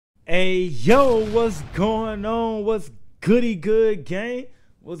Hey, yo, what's going on? What's goody good, gang?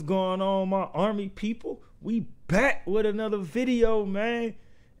 What's going on, my army people? We back with another video, man.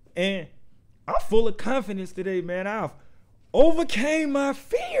 And I'm full of confidence today, man. I've overcame my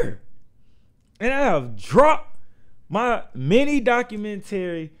fear. And I have dropped my mini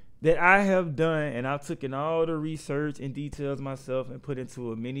documentary that I have done. And I've taken all the research and details myself and put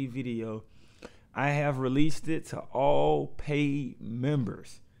into a mini video. I have released it to all paid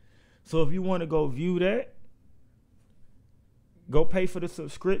members. So if you want to go view that, go pay for the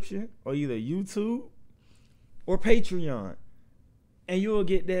subscription or either YouTube or Patreon. And you'll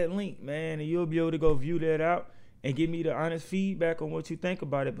get that link, man. And you'll be able to go view that out and give me the honest feedback on what you think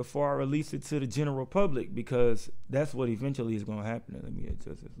about it before I release it to the general public, because that's what eventually is going to happen. Let me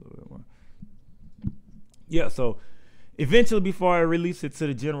adjust this a little bit more. Yeah, so eventually before I release it to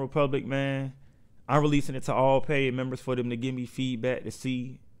the general public, man, I'm releasing it to all paid members for them to give me feedback to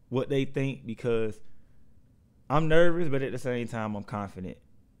see what they think, because I'm nervous, but at the same time, I'm confident.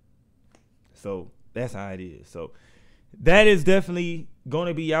 So that's how it is. So that is definitely going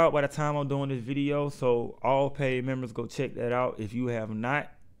to be out by the time I'm doing this video. So all paid members, go check that out. If you have not,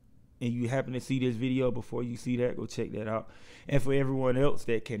 and you happen to see this video before you see that, go check that out. And for everyone else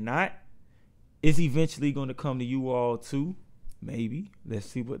that cannot, it's eventually going to come to you all too. Maybe. Let's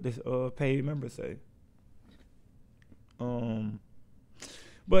see what this paid members say.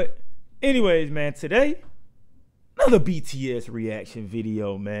 But anyways, man, today, another BTS reaction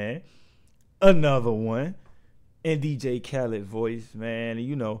video, man. Another one. In DJ Khaled voice, man. And,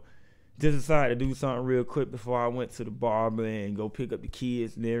 you know, just decided to do something real quick before I went to the barber and go pick up the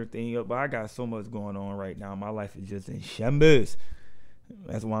kids and everything up. But I got so much going on right now. My life is just in shambles.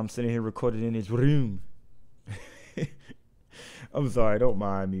 That's why I'm sitting here recording in this room. I'm sorry, don't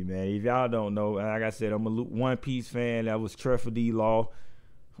mind me, man. If y'all don't know, like I said, I'm a One Piece fan. That was Trevor D. Law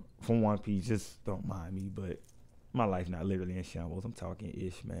from One Piece. Just don't mind me, but my life not literally in shambles. I'm talking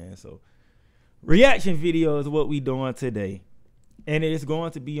ish, man. So reaction video is what we doing today, and it's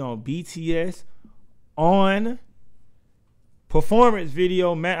going to be on BTS on performance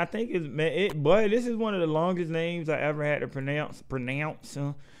video, man. I think it's, man, boy, this is one of the longest names I ever had to pronounce.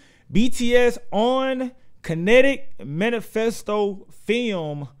 BTS on Kinetic Manifesto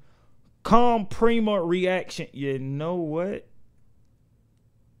film Prima reaction. You know what?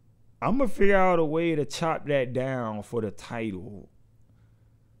 I'm gonna figure out a way to chop that down for the title.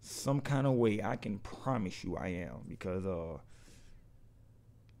 Some kind of way. I can promise you I am, because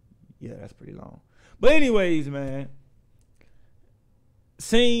yeah, that's pretty long. But anyways, man,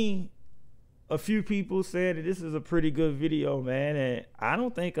 seeing a few people saying that this is a pretty good video, man, and I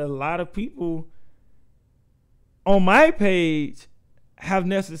don't think a lot of people on my page have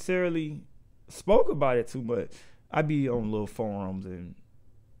necessarily spoke about it too much. I be on little forums and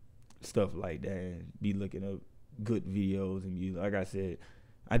stuff like that and be looking up good videos and music. Like I said,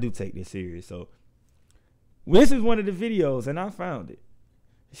 I do take this serious. So this is one of the videos, and I found it.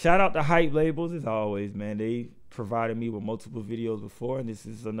 Shout out to Hype Labels as always, man. They provided me with multiple videos before, and this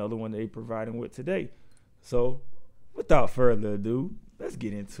is another one they providing with today. So without further ado, let's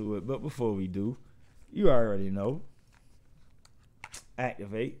get into it. But before we do, you already know.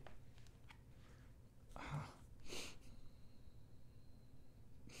 Activate.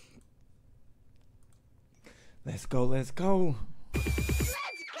 Let's go, let's go. Let's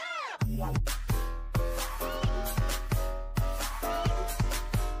go.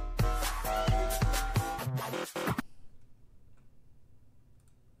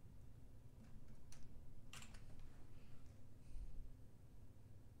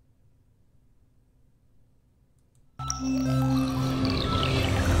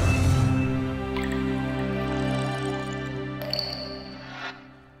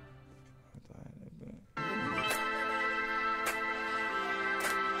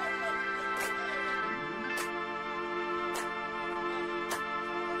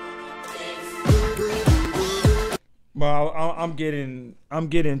 Well, I'm getting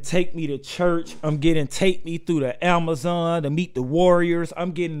Take Me to Church. I'm getting Take Me Through the Amazon to Meet the Warriors.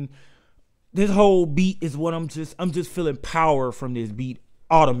 I'm getting this whole beat is what I'm just feeling power from this beat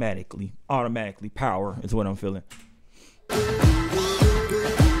automatically. Automatically power is what I'm feeling. Look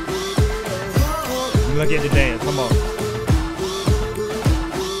at the dance. Come on.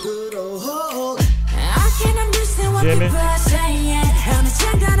 Jimmy.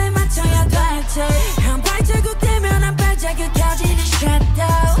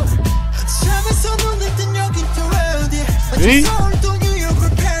 See?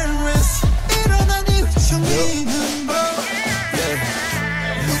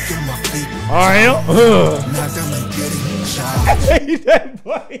 Alright. that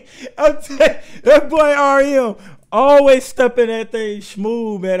boy, that boy RM always stepping that thing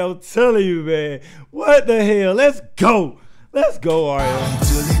smooth, man. I'm telling you, man. What the hell? Let's go. Let's go, RM.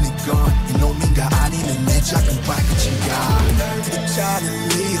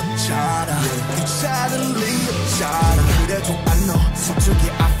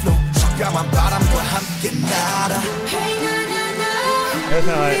 That's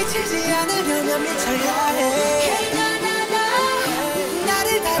not like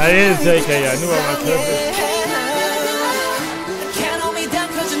that is JK. I knew I was going to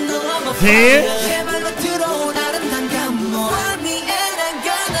 10.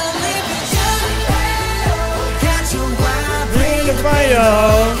 Bring the fire.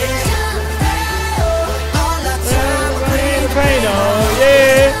 Bring the pain on,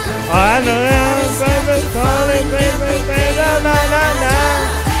 yeah. I know that.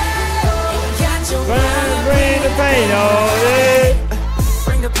 Bring the pain on, yeah.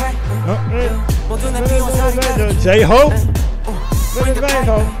 Bring the pain. J-Hope. Bring the pain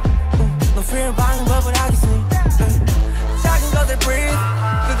home. No fear of buying love without you see. 작은 것을 breathe.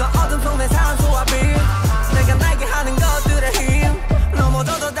 그거 어둠 속내 사람 소화 beat. 내가 날게 하는 것들의 힘.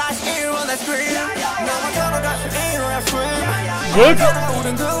 넘어져도 다시 일어나 scream. 넘어져도 다시 일어나 scream. With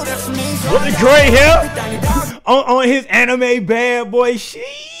the gray hair on his anime bad boy shit.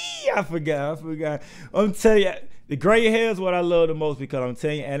 I forgot. I'm telling you, the gray hair is what I love the most because I'm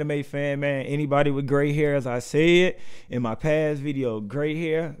telling you, anime fan, man, anybody with gray hair, as I said in my past video, gray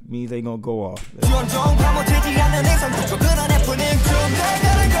hair means they gonna go off.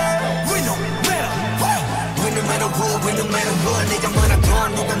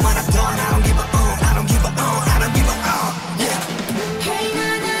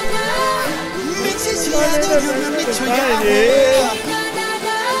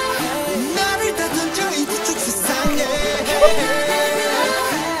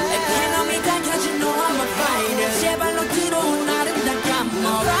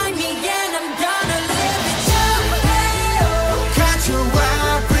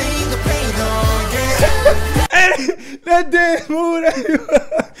 That damn move,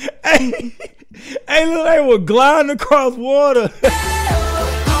 hey, look like we're gliding across water.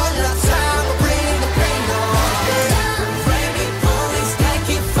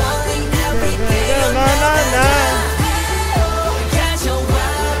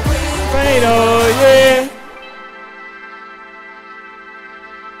 Oh yeah.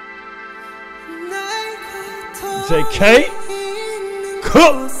 JK,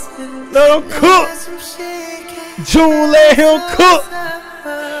 cook, let him cook. June, let him cook.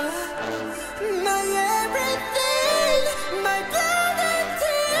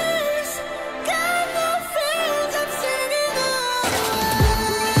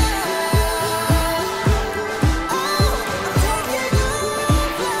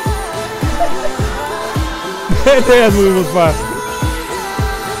 That dance movie was fire.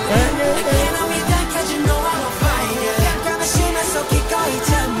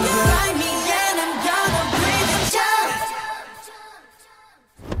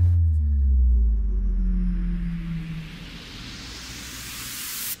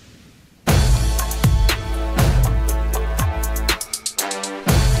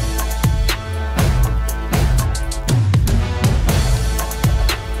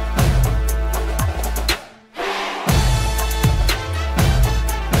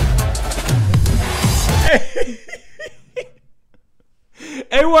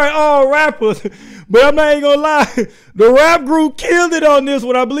 They weren't all rappers, but I'm not even gonna lie. The rap group killed it on this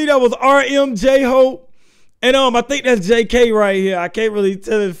one. I believe that was RM, J-Hope, and I think that's JK right here. I can't really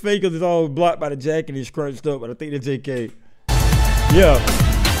tell it's fake because it's all blocked by the jacket and it's scrunched up, but I think that's JK. Yeah.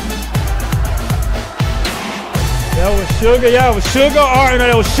 That was Sugar. Yeah, it was Sugar, RM.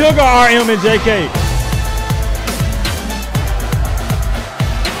 That was Sugar, RM, and JK.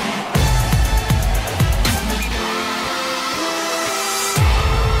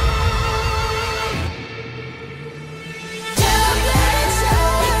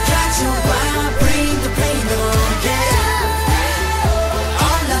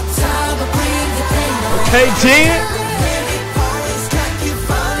 Hey Jen,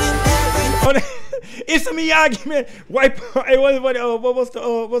 it's a Miyagi man. Wipe. Hey, what's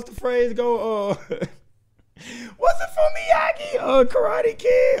the phrase go? What's it for Miyagi? Karate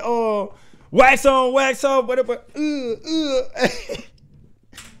Kid. Wax on, wax off. Whatever.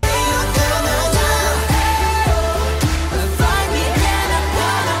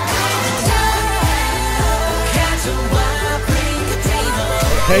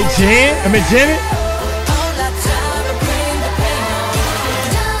 Hey Jen, I mean Jenny.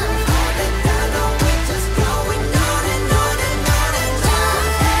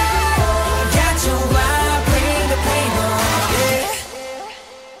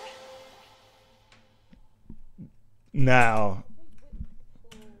 Now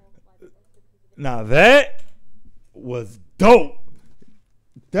that was dope.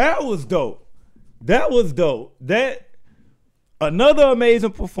 That was dope. That another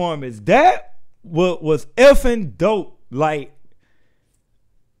amazing performance. That was effing dope. Like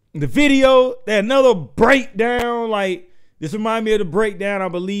the video, that another breakdown. Like this remind me of the breakdown, I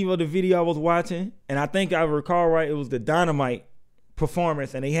believe, of the video I was watching, and I think I recall right. It was the Dynamite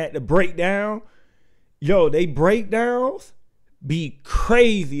performance, and they had to break down. Yo, they breakdowns be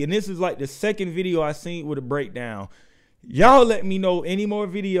crazy, and this is like the second video I seen with a breakdown. Y'all let me know any more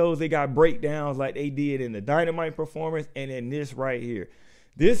videos they got breakdowns like they did in the Dynamite performance and in this right here.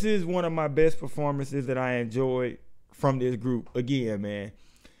 This is one of my best performances that I enjoyed from this group. Again, man.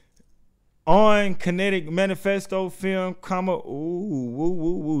 On Kinetic Manifesto film, try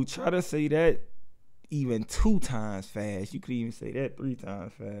to say that even 2 times fast. You could even say that 3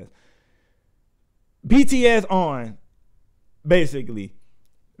 times fast. BTS on, basically.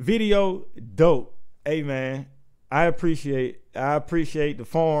 Video dope. Hey, man. I appreciate the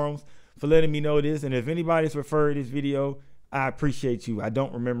forums for letting me know this. And if anybody's referred this video, I appreciate you. I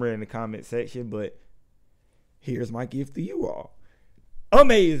don't remember it in the comment section, but here's my gift to you all.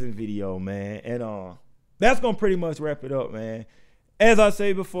 Amazing video, man. And that's gonna pretty much wrap it up, man. As I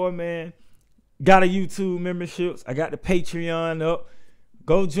say before, man, got a YouTube memberships. I got the Patreon up.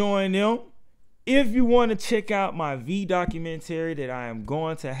 Go join them. If you want to check out my V documentary that I am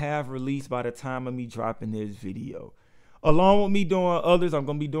going to have released by the time of me dropping this video, along with me doing others,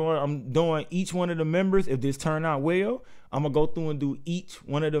 I'm doing each one of the members. If this turn out well, I'm gonna go through and do each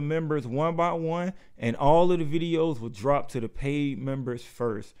one of the members one by one, and all of the videos will drop to the paid members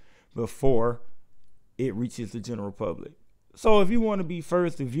first before it reaches the general public. So if you want to be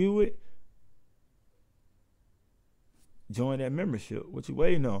first to view it, join that membership. What you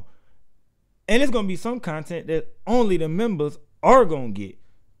waiting on? And it's going to be some content that only the members are going to get.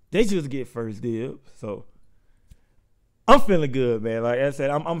 They just get first dibs. So I'm feeling good, man. Like I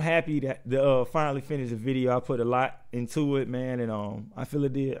said, I'm happy to finally finish the video. I put a lot into it, man, and I feel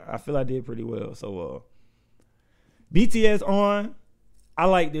I did pretty well. So BTS on. I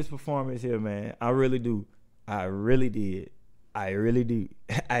like this performance here, man. I really do. I really did. I really do.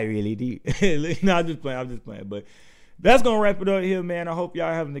 I really do. No, I'm just playing. But that's going to wrap it up here, man. I hope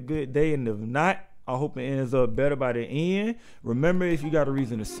y'all having a good day. And if not, I hope it ends up better by the end. Remember, if you got a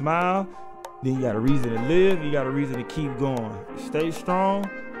reason to smile, then you got a reason to live. You got a reason to keep going. Stay strong.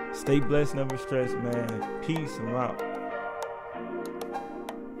 Stay blessed. Never stressed, man. Peace. I'm out.